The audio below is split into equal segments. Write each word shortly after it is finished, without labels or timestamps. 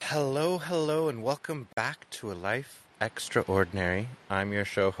Hello, and welcome back to A Life Extraordinary. I'm your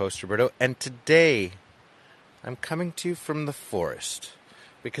show host, Roberto, and today I'm coming to you from the forest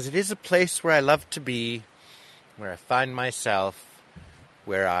because it is a place where I love to be, where I find myself,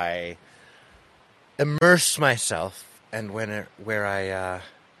 where I immerse myself, and where I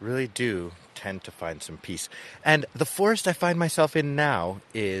really do tend to find some peace. And the forest I find myself in now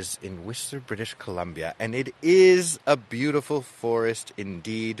is in Whistler, British Columbia, and it is a beautiful forest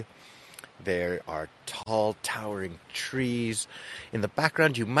indeed. There are tall, towering trees. In the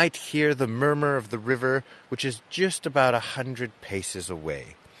background, you might hear the murmur of the river, which is just about 100 paces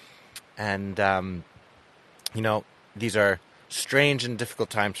away. And, these are strange and difficult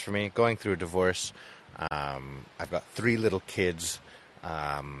times for me, going through a divorce. I've got 3 little kids,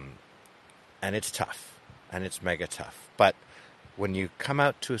 and it's tough, and it's mega tough. But when you come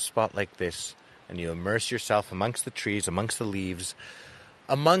out to a spot like this, and you immerse yourself amongst the trees, amongst the leaves,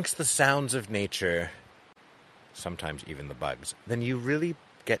 amongst the sounds of nature, sometimes even the bugs, then you really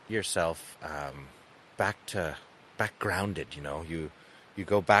get yourself back grounded. You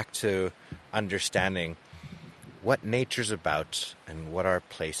go back to understanding what nature's about and what our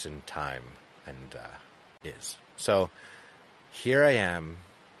place in time and is. So here I am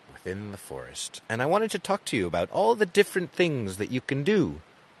within the forest, and I wanted to talk to you about all the different things that you can do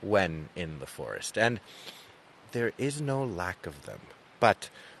when in the forest, and there is no lack of them.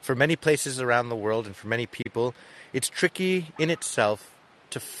 But for many places around the world and for many people, it's tricky in itself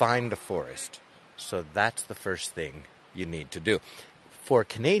to find a forest. So that's the first thing you need to do. For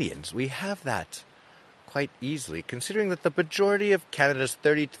Canadians, we have that quite easily, considering that the majority of Canada's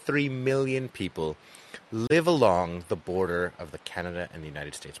 33 million people live along the border of the Canada and the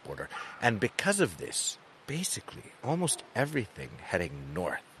United States border. And because of this, basically, almost everything heading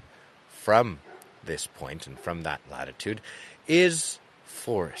north from this point and from that latitude is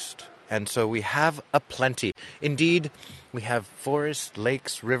forest. And so we have a plenty. Indeed, we have forests,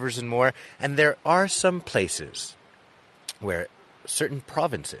 lakes, rivers, and more. And there are some places where certain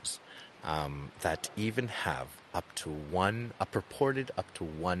provinces that even have a purported up to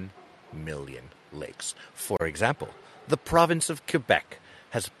 1 million lakes. For example, the province of Quebec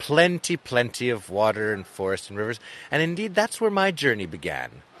has plenty of water and forests and rivers. And indeed, that's where my journey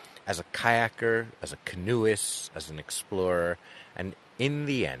began. As a kayaker, as a canoeist, as an explorer, and in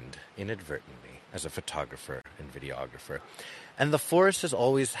the end, inadvertently, as a photographer and videographer. And the forest has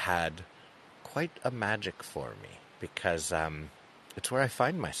always had quite a magic for me because it's where I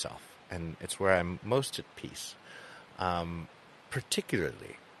find myself and it's where I'm most at peace,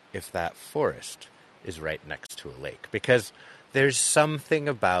 particularly if that forest is right next to a lake, because there's something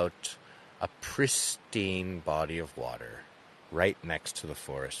about a pristine body of water right next to the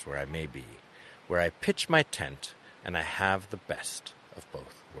forest where I may be, where I pitch my tent and I have the best of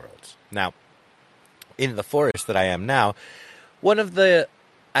both worlds. Now, in the forest that I am now, one of the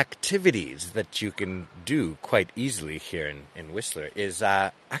activities that you can do quite easily here in Whistler is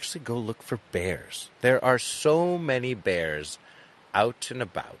actually go look for bears. There are so many bears out and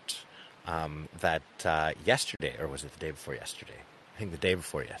about that yesterday, or was it the day before yesterday? I think the day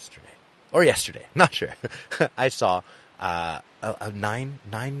before yesterday. Or yesterday, not sure. I saw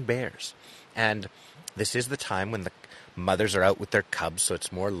 9 bears. And this is the time when the mothers are out with their cubs, so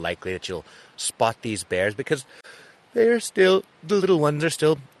it's more likely that you'll spot these bears because the little ones are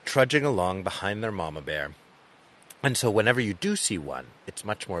still trudging along behind their mama bear. And so whenever you do see one, it's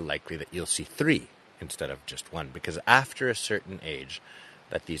much more likely that you'll see 3 instead of just 1, because after a certain age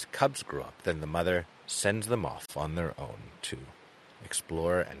that these cubs grow up, then the mother sends them off on their own to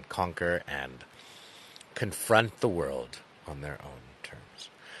explore and conquer and confront the world on their own terms.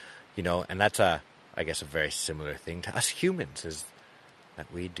 And that's I guess a very similar thing to us humans, is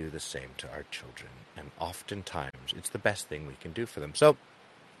that we do the same to our children. And oftentimes, it's the best thing we can do for them. So,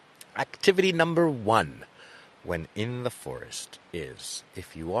 activity number 1 when in the forest is,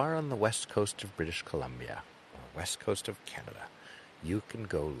 if you are on the west coast of British Columbia, or west coast of Canada, you can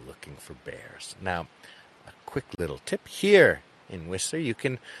go looking for bears. Now, a quick little tip here in Whistler, you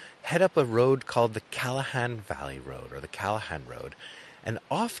can head up a road called the Callahan Valley Road, or the Callahan Road. And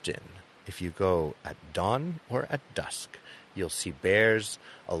often, if you go at dawn or at dusk, you'll see bears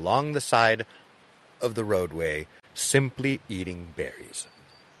along the side of the roadway simply eating berries.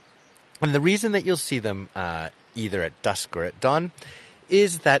 And the reason that you'll see them either at dusk or at dawn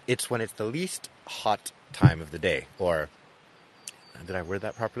is that it's when it's the least hot time of the day. Or, did I word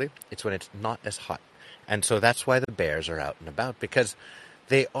that properly? It's when it's not as hot. And so that's why the bears are out and about, because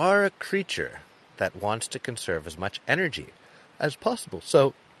they are a creature that wants to conserve as much energy as possible.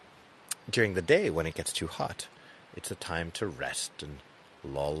 So during the day, when it gets too hot, it's a time to rest and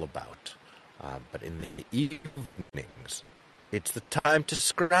loll about. But in the evenings, it's the time to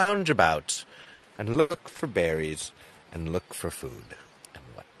scrounge about and look for berries and look for food and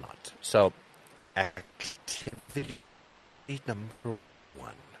whatnot. So, activity number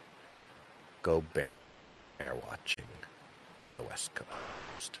one, go bear watching the West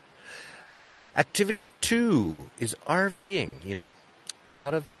Coast. Activity two is RVing. You know,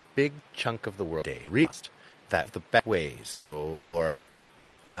 out of big chunk of the world day realized that the best ways or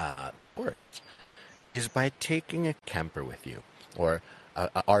is by taking a camper with you, or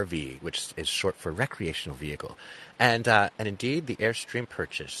a RV, which is short for recreational vehicle, and indeed the Airstream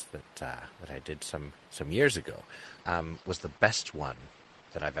purchase that I did some years ago was the best one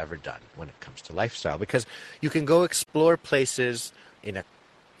that I've ever done when it comes to lifestyle, because you can go explore places in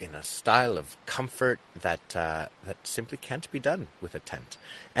a style of comfort that simply can't be done with a tent.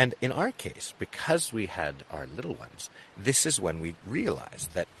 And in our case, because we had our little ones, this is when we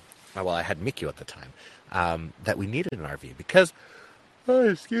realized that, well, I had Mikio at the time, that we needed an RV because, oh,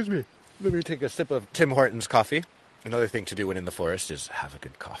 excuse me, let me take a sip of Tim Hortons coffee. Another thing to do when in the forest is have a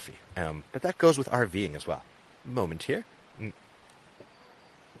good coffee. But that goes with RVing as well. Moment here.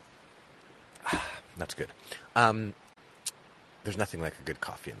 That's good. There's nothing like a good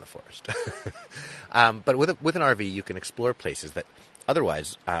coffee in the forest. But with an RV, you can explore places that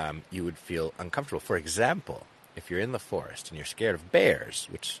otherwise you would feel uncomfortable. For example, if you're in the forest and you're scared of bears,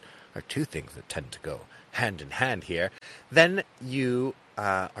 which are two things that tend to go hand in hand here, then you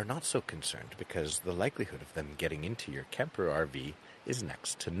are not so concerned because the likelihood of them getting into your camper or RV is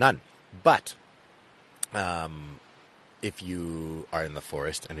next to none. But if you are in the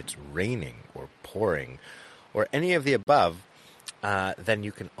forest and it's raining or pouring or any of the above, then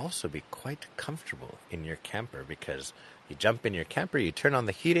you can also be quite comfortable in your camper because you jump in your camper, you turn on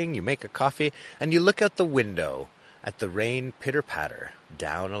the heating, you make a coffee, and you look out the window at the rain pitter-patter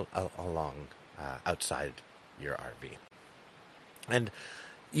down along outside your RV. And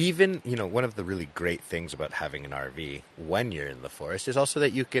even, one of the really great things about having an RV when you're in the forest is also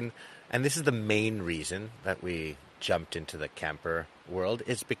that you can, and this is the main reason that we jumped into the camper world,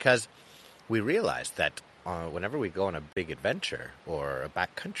 is because we realized that whenever we go on a big adventure or a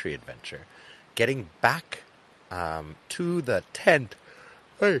backcountry adventure, getting back to the tent,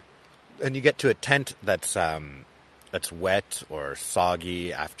 and you get to a tent that's wet or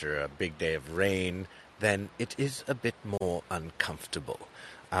soggy after a big day of rain, then it is a bit more uncomfortable.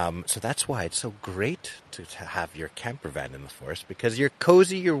 So that's why it's so great to have your camper van in the forest, because you're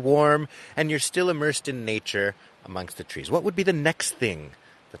cozy, you're warm, and you're still immersed in nature amongst the trees. What would be the next thing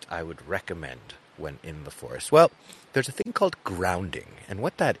that I would recommend when in the forest? Well, there's a thing called grounding. And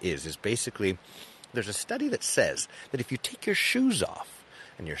what that is basically, there's a study that says that if you take your shoes off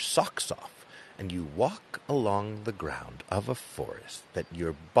and your socks off and you walk along the ground of a forest, that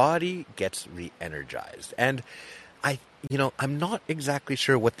your body gets re-energized. And I'm not exactly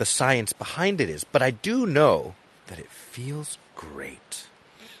sure what the science behind it is, but I do know that it feels great,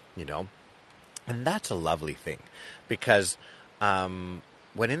 And that's a lovely thing, because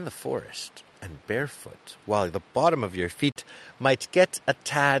when in the forest and barefoot, while the bottom of your feet might get a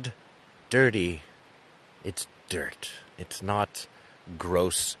tad dirty, it's dirt. It's not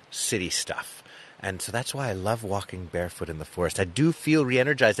gross city stuff. And so that's why I love walking barefoot in the forest. I do feel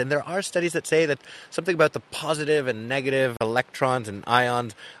re-energized. And there are studies that say that something about the positive and negative electrons and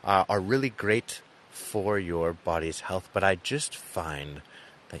ions are really great for your body's health. But I just find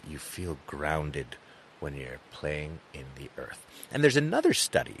that you feel grounded when you're playing in the earth. And there's another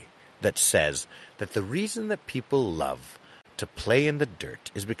study that says that the reason that people love to play in the dirt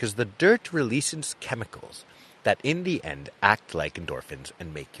is because the dirt releases chemicals that in the end act like endorphins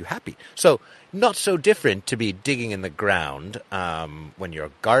and make you happy. So not so different to be digging in the ground when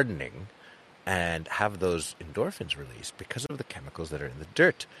you're gardening and have those endorphins released because of the chemicals that are in the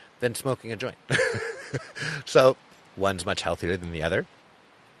dirt than smoking a joint. So one's much healthier than the other.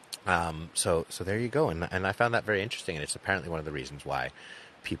 So there you go. And I found that very interesting. And it's apparently one of the reasons why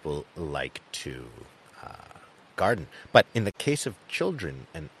people like to garden. But in the case of children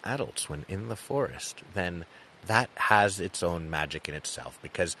and adults when in the forest, then that has its own magic in itself,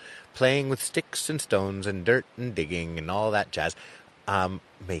 because playing with sticks and stones and dirt and digging and all that jazz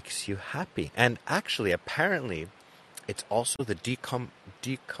makes you happy. And actually, apparently, it's also the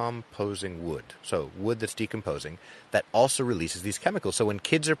decomposing wood, so wood that's decomposing, that also releases these chemicals. So when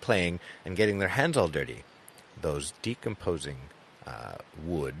kids are playing and getting their hands all dirty, those decomposing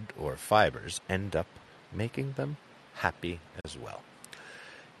wood or fibers end up making them happy as well.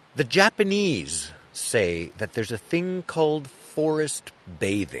 The Japanese say that there's a thing called forest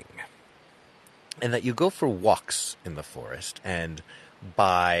bathing, and that you go for walks in the forest, and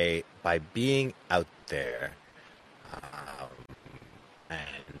by being out there and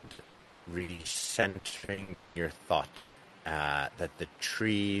recentering your thought that the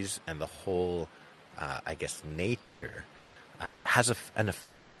trees and the whole, I guess, nature has an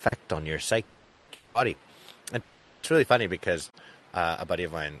effect on your psyche body. And it's really funny because a buddy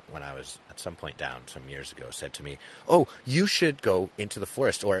of mine, when I was at some point down some years ago, said to me, "Oh, you should go into the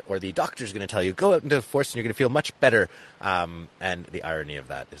forest, or the doctor's going to tell you, go out into the forest and you're going to feel much better." And the irony of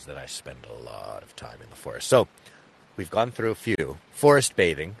that is that I spend a lot of time in the forest. So we've gone through a few. Forest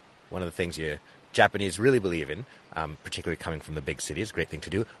bathing, one of the things you Japanese really believe in, particularly coming from the big cities, a great thing to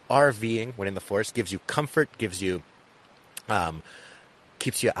do. RVing, when in the forest, gives you comfort, gives you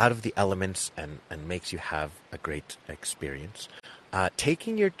keeps you out of the elements and makes you have a great experience.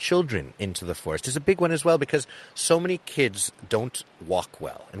 Taking your children into the forest is a big one as well, because so many kids don't walk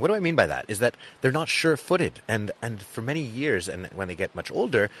well. And what do I mean by that? Is that they're not sure-footed. And for many years, and when they get much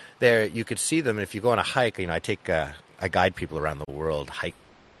older, you could see them. If you go on a hike, I guide people around the world, hike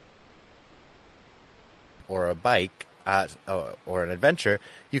or a bike, or an adventure,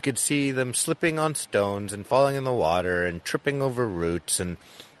 you could see them slipping on stones and falling in the water and tripping over roots and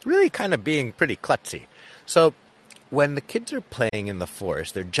really kind of being pretty klutzy. So when the kids are playing in the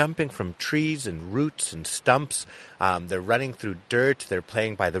forest, they're jumping from trees and roots and stumps. They're running through dirt. They're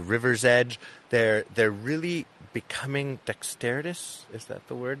playing by the river's edge. They're really becoming dexterous, is that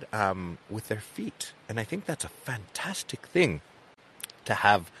the word, with their feet. And I think that's a fantastic thing to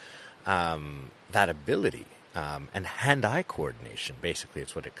have that ability. And hand-eye coordination, basically,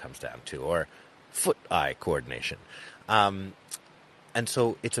 it's what it comes down to, or foot-eye coordination. And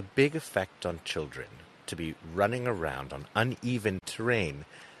so it's a big effect on children to be running around on uneven terrain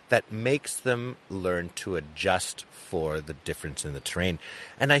that makes them learn to adjust for the difference in the terrain.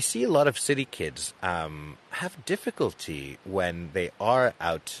 And I see a lot of city kids have difficulty when they are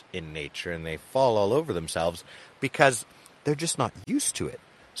out in nature and they fall all over themselves because they're just not used to it.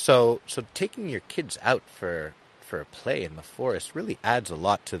 So taking your kids out for a play in the forest really adds a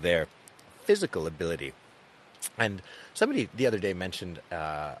lot to their physical ability. And somebody the other day mentioned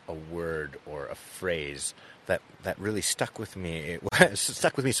a word or a phrase that really stuck with me. It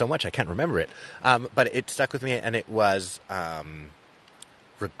stuck with me so much I can't remember it, but it stuck with me, and it was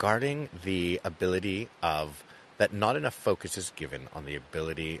regarding the ability of that not enough focus is given on the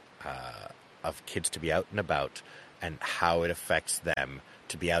ability of kids to be out and about and how it affects them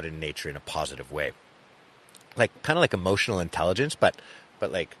to be out in nature in a positive way. Like kind of like emotional intelligence, but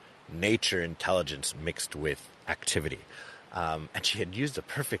like nature intelligence mixed with activity. And she had used a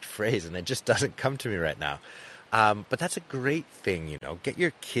perfect phrase, and it just doesn't come to me right now. But that's a great thing, you know. Get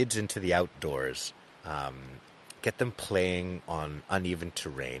your kids into the outdoors. Get them playing on uneven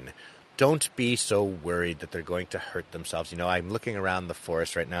terrain. Don't be so worried that they're going to hurt themselves. You know, I'm looking around the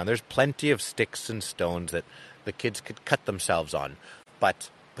forest right now, and there's plenty of sticks and stones that the kids could cut themselves on. But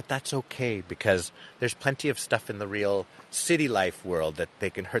that's okay, because there's plenty of stuff in the real city life world that they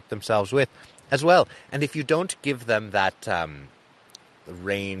can hurt themselves with as well. And if you don't give them that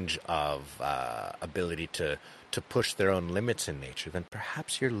range of ability to push their own limits in nature, then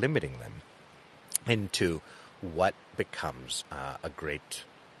perhaps you're limiting them into what becomes a great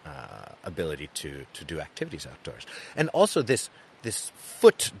ability to do activities outdoors. And also this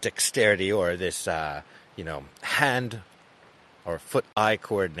foot dexterity, or this hand or foot-eye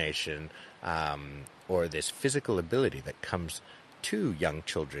coordination, or this physical ability that comes to young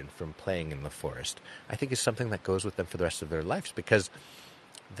children from playing in the forest, I think is something that goes with them for the rest of their lives, because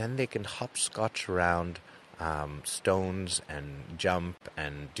then they can hopscotch around stones and jump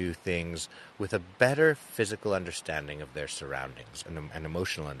and do things with a better physical understanding of their surroundings and an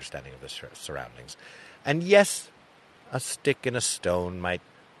emotional understanding of the surroundings. And yes, a stick and a stone might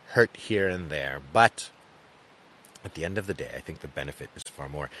hurt here and there, but at the end of the day, I think the benefit is far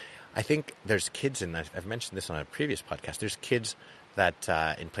more. I think there's kids, and I've mentioned this on a previous podcast, there's kids that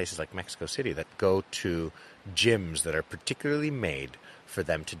in places like Mexico City that go to gyms that are particularly made for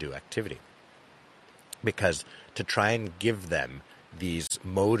them to do activity, because to try and give them these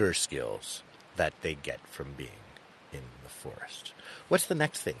motor skills that they get from being in the forest. What's the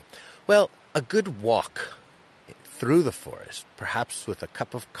next thing? Well, a good walk through the forest, perhaps with a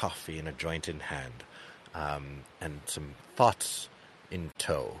cup of coffee and a joint in hand, and some thoughts in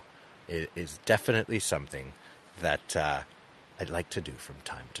tow, is definitely something that I'd like to do from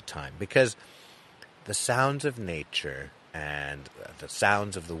time to time, because the sounds of nature and the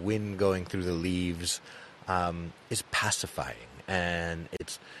sounds of the wind going through the leaves is pacifying, and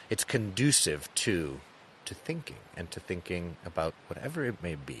it's conducive to thinking, and to thinking about whatever it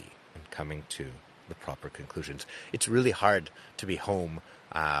may be, and coming to the proper conclusions. It's really hard to be home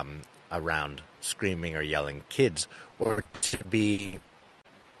around screaming or yelling kids, or to be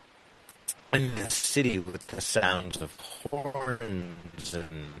in the city with the sounds of horns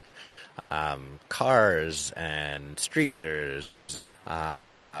and cars and streeters, uh,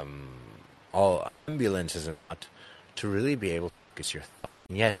 um, all ambulances, and what, to really be able to focus your thoughts.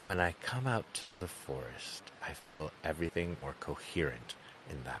 And yet, when I come out to the forest, I feel everything more coherent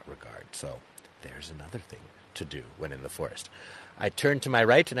in that regard. So there's another thing to do when in the forest. I turn to my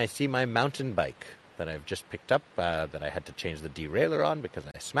right and I see my mountain bike that I've just picked up, that I had to change the derailleur on because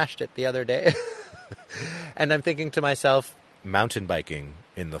I smashed it the other day. And I'm thinking to myself, mountain biking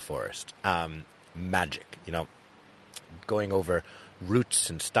in the forest. Magic, going over roots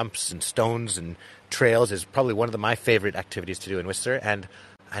and stumps and stones and trails is probably one of my favorite activities to do in Whistler, and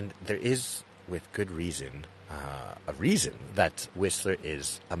there is, with good reason, a reason that Whistler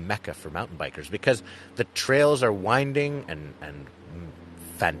is a mecca for mountain bikers, because the trails are winding and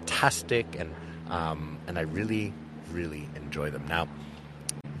fantastic, and I really, really enjoy them. Now,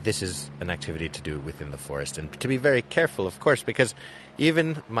 this is an activity to do within the forest, and to be very careful, of course, because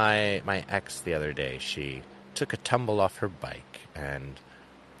even my ex the other day, she took a tumble off her bike and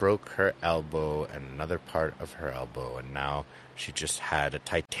broke her elbow and another part of her elbow, and now she just had a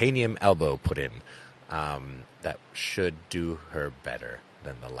titanium elbow put in that should do her better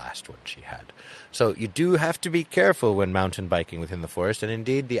than the last one she had. So you do have to be careful when mountain biking within the forest, and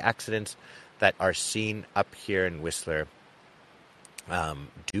indeed the accidents that are seen up here in Whistler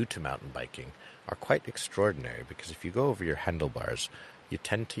due to mountain biking are quite extraordinary, because if you go over your handlebars, you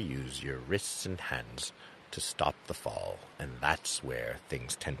tend to use your wrists and hands to stop the fall, and that's where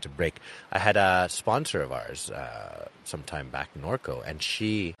things tend to break. I had a sponsor of ours sometime back, Norco, and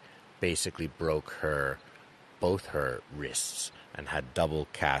she basically broke both her wrists and had double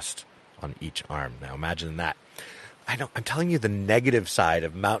cast on each arm. Now imagine that. I'm telling you the negative side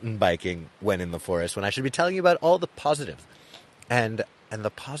of mountain biking when in the forest, when I should be telling you about all the positives. And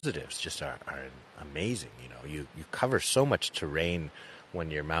the positives just are amazing. You cover so much terrain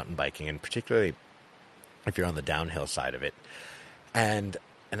when you're mountain biking, and particularly if you're on the downhill side of it. And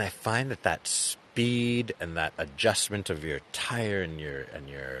I find that speed and that adjustment of your tire and your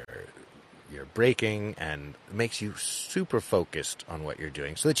braking and makes you super focused on what you're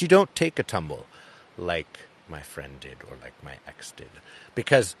doing, so that you don't take a tumble like my friend did or like my ex did,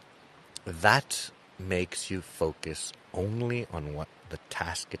 because that makes you focus only on what the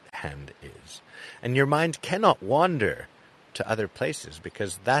task at hand is. And your mind cannot wander to other places,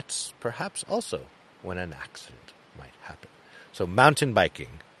 because that's perhaps also when an accident might happen. So mountain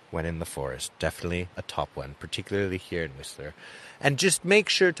biking when in the forest, definitely a top one, particularly here in Whistler. And just make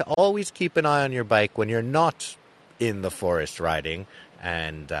sure to always keep an eye on your bike when you're not in the forest riding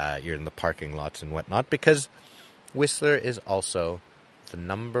and you're in the parking lots and whatnot, because Whistler is also the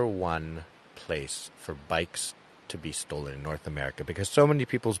number one place for bikes to be stolen in North America, because so many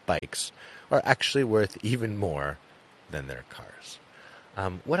people's bikes are actually worth even more than their cars.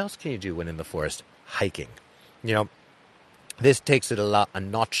 What else can you do when in the forest? Hiking. This takes it a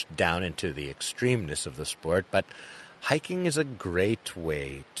notch down into the extremeness of the sport, but hiking is a great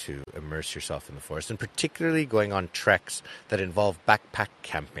way to immerse yourself in the forest, and particularly going on treks that involve backpack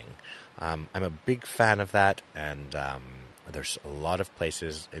camping. I'm a big fan of that, and there's a lot of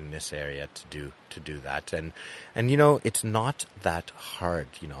places in this area to do that, and it's not that hard.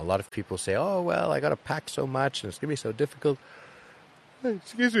 A lot of people say, "Oh well, I got to pack so much, and it's gonna be so difficult."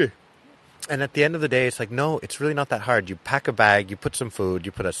 Excuse me. And at the end of the day, it's like, no, it's really not that hard. You pack a bag, you put some food,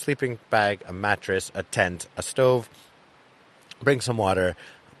 you put a sleeping bag, a mattress, a tent, a stove, bring some water,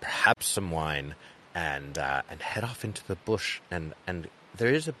 perhaps some wine, and head off into the bush. And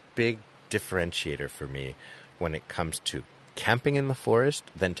there is a big differentiator for me when it comes to camping in the forest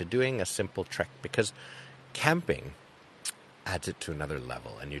than to doing a simple trek, because camping adds it to another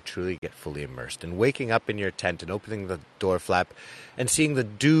level, and you truly get fully immersed. And waking up in your tent and opening the door flap and seeing the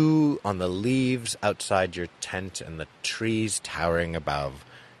dew on the leaves outside your tent and the trees towering above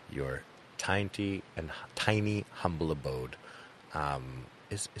your tiny, humble abode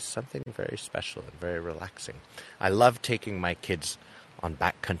is something very special and very relaxing. I love taking my kids on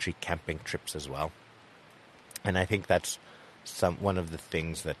backcountry camping trips as well, and I think that's one of the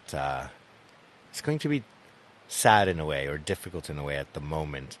things that is going to be sad in a way, or difficult in a way at the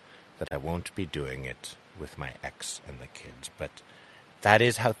moment, that I won't be doing it with my ex and the kids. But that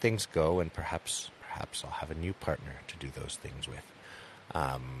is how things go, and perhaps I'll have a new partner to do those things with,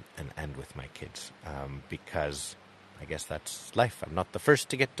 and with my kids, because I guess that's life. I'm not the first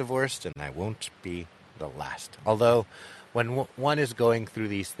to get divorced, and I won't be the last. Although, when one is going through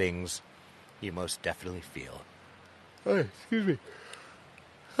these things, you most definitely feel, oh, excuse me,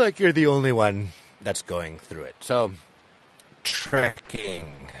 like you're the only one that's going through it. So,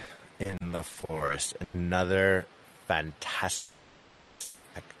 trekking in the forest, another fantastic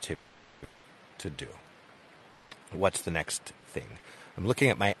activity to do. What's the next thing? I'm looking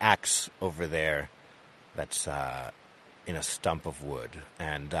at my axe over there that's in a stump of wood,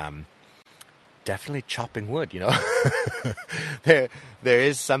 and definitely chopping wood, there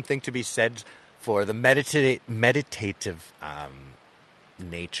is something to be said for the meditative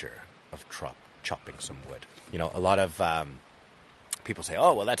nature of chopping some wood. A lot of people say,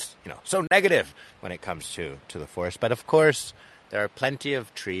 oh, well, that's, so negative when it comes to the forest. But of course, there are plenty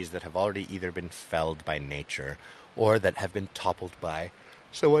of trees that have already either been felled by nature or that have been toppled by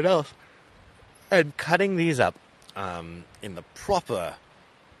someone else. And cutting these up in the proper,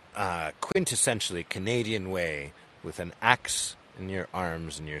 quintessentially Canadian way with an axe in your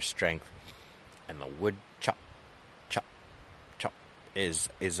arms and your strength and the wood chop, chop, chop is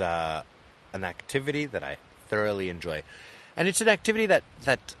an activity that I thoroughly enjoy. And it's an activity that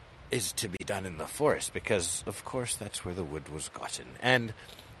is to be done in the forest because, of course, that's where the wood was gotten. And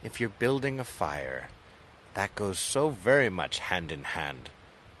if you're building a fire, that goes so very much hand in hand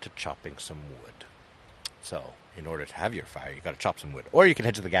to chopping some wood. So, in order to have your fire, you got to chop some wood. Or you can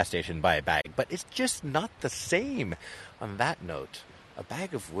head to the gas station and buy a bag. But it's just not the same. On that note, a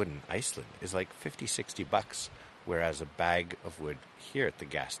bag of wood in Iceland is like $50-$60, whereas a bag of wood here at the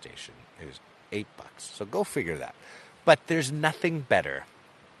gas station is $8. So go figure that. But there's nothing better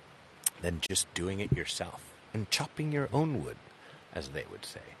than just doing it yourself and chopping your own wood, as they would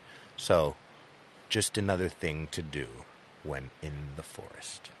say. So, just another thing to do when in the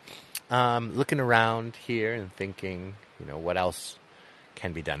forest. Looking around here and thinking, what else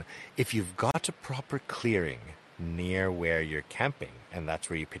can be done? If you've got a proper clearing near where you're camping, and that's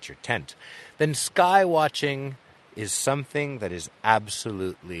where you pitch your tent, then sky watching is something that is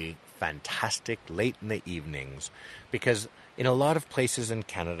absolutely fantastic late in the evenings, because in a lot of places in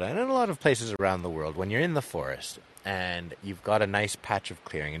Canada and in a lot of places around the world, when you're in the forest and you've got a nice patch of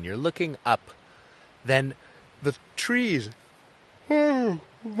clearing and you're looking up, then the trees, oh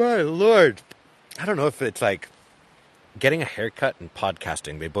my Lord, I don't know if it's like getting a haircut and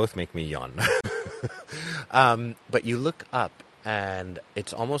podcasting, they both make me yawn. But you look up and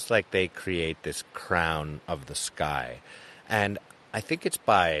it's almost like they create this crown of the sky. And I think it's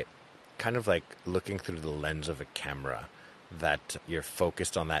by kind of like looking through the lens of a camera that you're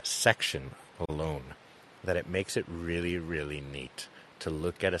focused on that section alone, that it makes it really, really neat to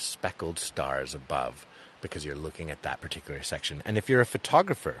look at a speckled stars above because you're looking at that particular section. And if you're a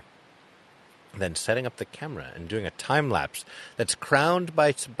photographer, then setting up the camera and doing a time lapse that's crowned by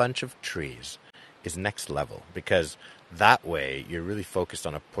a bunch of trees is next level, because that way you're really focused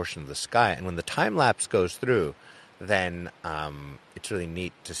on a portion of the sky. And when the time lapse goes through, then it's really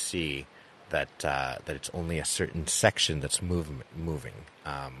neat to see that it's only a certain section that's moving,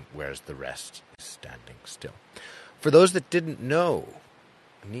 whereas the rest is standing still. For those that didn't know,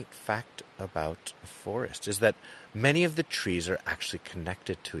 a neat fact about a forest is that many of the trees are actually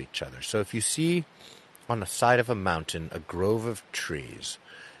connected to each other. So if you see on the side of a mountain a grove of trees,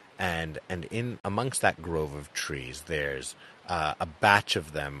 and in amongst that grove of trees, there's a batch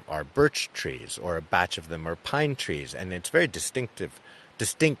of them are birch trees, or a batch of them are pine trees, and it's very distinct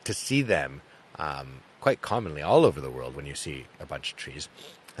to see them quite commonly all over the world when you see a bunch of trees.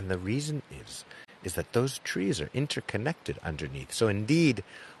 And the reason is that those trees are interconnected underneath. So indeed,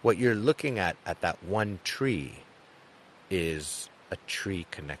 what you're looking at that one tree is a tree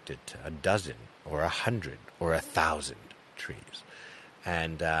connected to a dozen or 100 or 1,000 trees.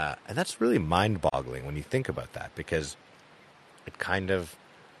 And that's really mind-boggling when you think about that, because it kind of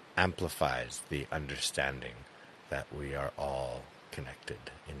amplifies the understanding that we are all connected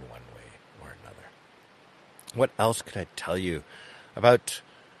in one way or another. What else could I tell you about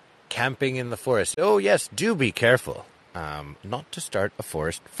camping in the forest? Oh, yes, do be careful not to start a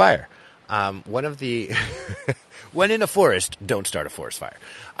forest fire. When in a forest, don't start a forest fire.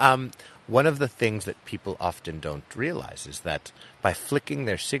 One of the things that people often don't realize is that by flicking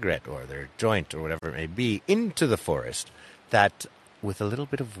their cigarette or their joint or whatever it may be into the forest, that with a little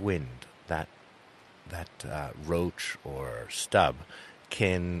bit of wind, that roach or stub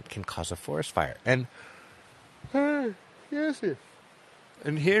can cause a forest fire. And yes,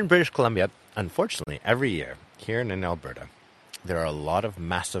 and here in British Columbia, unfortunately, every year here in Alberta, there are a lot of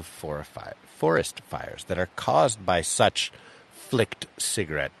massive forest fires that are caused by such flicked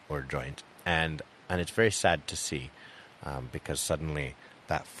cigarette or joint, and it's very sad to see, because suddenly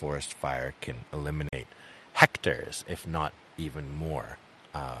that forest fire can eliminate hectares, if not even more,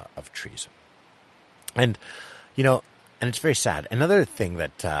 of trees. And, you know, and it's very sad. Another thing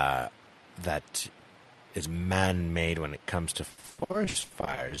that is man-made when it comes to forest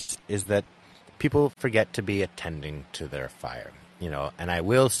fires is that people forget to be attending to their fire. And I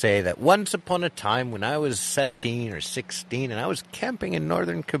will say that once upon a time when I was 17 or 16 and I was camping in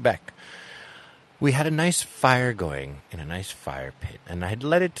northern Quebec, we had a nice fire going in a nice fire pit, and I had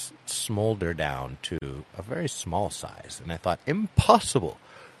let it smolder down to a very small size. And I thought, impossible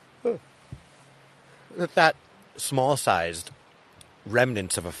that small-sized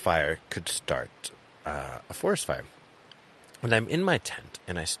remnants of a fire could start a forest fire. And I'm in my tent,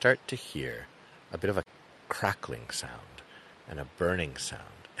 and I start to hear a bit of a crackling sound and a burning sound.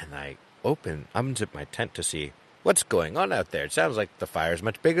 And I unzip my tent to see what's going on out there. It sounds like the fire is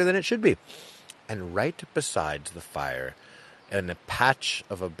much bigger than it should be. And right beside the fire, in a patch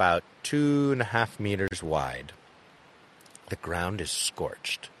of about 2.5 meters wide, the ground is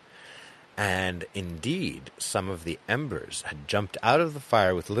scorched. And indeed, some of the embers had jumped out of the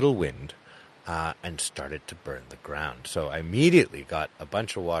fire with little wind and started to burn the ground. So I immediately got a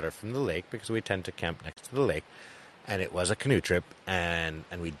bunch of water from the lake, because we tend to camp next to the lake, and it was a canoe trip, and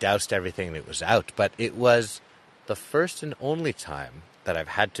we doused everything and it was out. But it was the first and only time that I've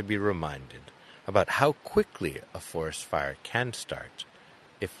had to be reminded about how quickly a forest fire can start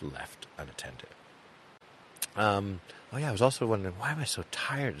if left unattended. Oh yeah, I was also wondering, why am I so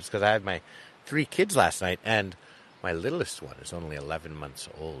tired? It's because I had my 3 kids last night, and my littlest one is only 11 months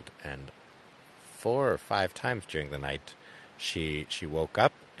old, and 4 or 5 times during the night she woke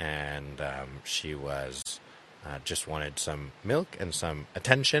up, and she was just wanted some milk and some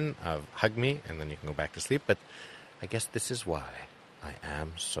attention of hug me, and then you can go back to sleep. But I guess this is why I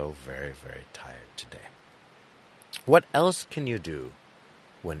am so very, very tired today. What else can you do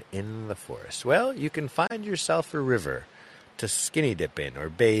when in the forest? Well, you can find yourself a river to skinny dip in or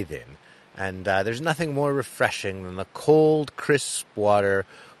bathe in. And there's nothing more refreshing than the cold, crisp water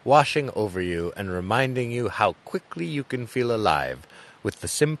washing over you and reminding you how quickly you can feel alive with the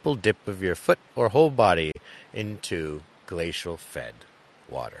simple dip of your foot or whole body into glacial-fed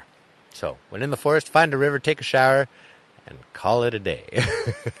water. So, when in the forest, find a river, take a shower, and call it a day.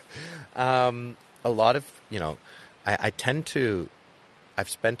 A lot of, I've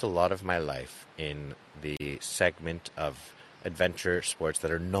spent a lot of my life in the segment of adventure sports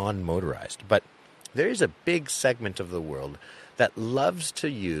that are non-motorized. But there is a big segment of the world that loves to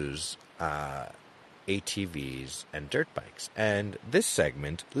use ATVs and dirt bikes. And this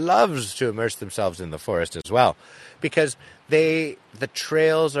segment loves to immerse themselves in the forest as well, because the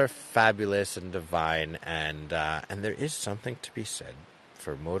trails are fabulous and divine, and there is something to be said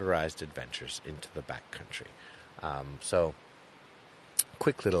for motorized adventures into the backcountry. So,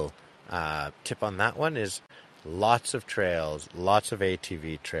 quick little tip on that one is lots of trails, lots of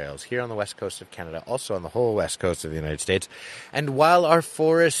ATV trails here on the west coast of Canada, also on the whole west coast of the United States. And while our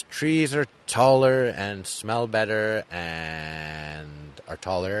forest trees are taller and smell better and are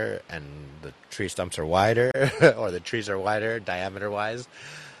taller and the tree stumps are wider, or the trees are wider diameter-wise,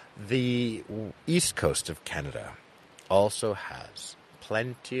 the east coast of Canada also has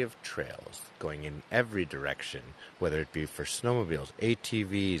plenty of trails going in every direction, whether it be for snowmobiles,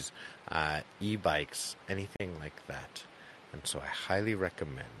 ATVs, e-bikes, anything like that. And so I highly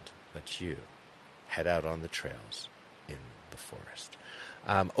recommend that you head out on the trails in the forest.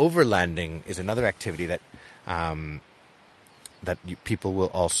 Overlanding is another activity that people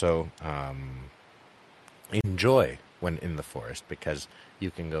will also enjoy when in the forest, because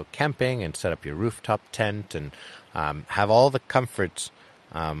you can go camping and set up your rooftop tent and have all the comforts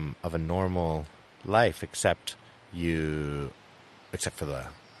of a normal life, except for the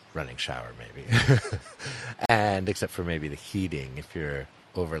running shower, maybe, and except for maybe the heating if you're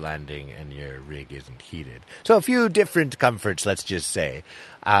overlanding and your rig isn't heated. So a few different comforts, let's just say,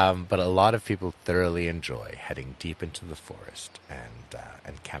 but a lot of people thoroughly enjoy heading deep into the forest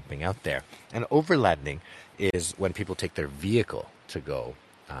and camping out there. And overlanding is when people take their vehicle to go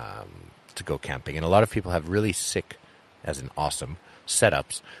camping, and a lot of people have really sick, as in awesome,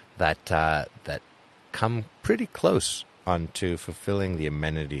 setups that come pretty close onto fulfilling the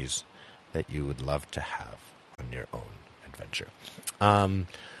amenities that you would love to have on your own adventure.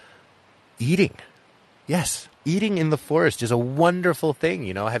 Eating. Yes, eating in the forest is a wonderful thing.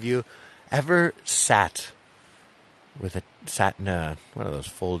 Have you ever sat in one of those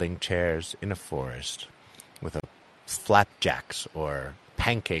folding chairs in a forest with a flapjacks, or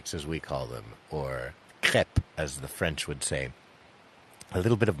pancakes as we call them, or crêpes as the French would say, a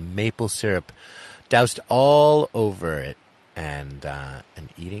little bit of maple syrup doused all over it, and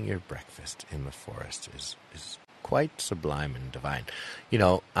eating your breakfast in the forest is quite sublime and divine.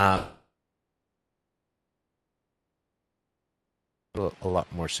 a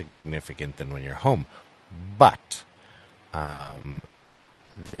lot more significant than when you're home. But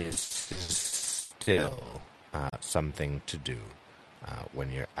this is still something to do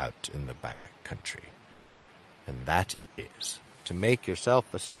when you're out in the back country. And that is to make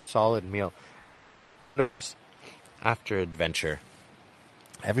yourself a solid meal. After adventure,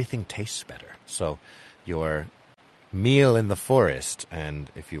 everything tastes better. So your meal in the forest, and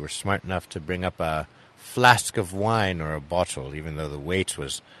if you were smart enough to bring up a flask of wine or a bottle, even though the weight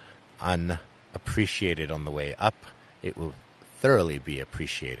was unappreciated on the way up, it will thoroughly be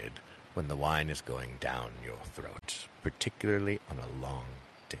appreciated when the wine is going down your throat, particularly on a long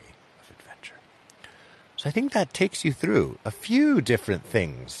day of adventure. So I think that takes you through a few different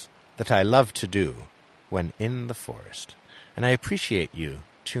things that I love to do when in the forest. And I appreciate you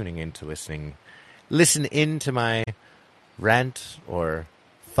tuning in to listen into my rant or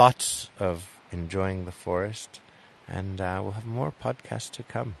thoughts of enjoying the forest. And we'll have more podcasts to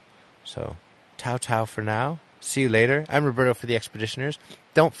come. So, tau for now. See you later. I'm Roberto for The Expeditioners.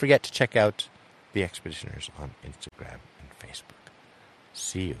 Don't forget to check out The Expeditioners on Instagram and Facebook.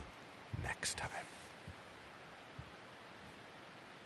 See you next time.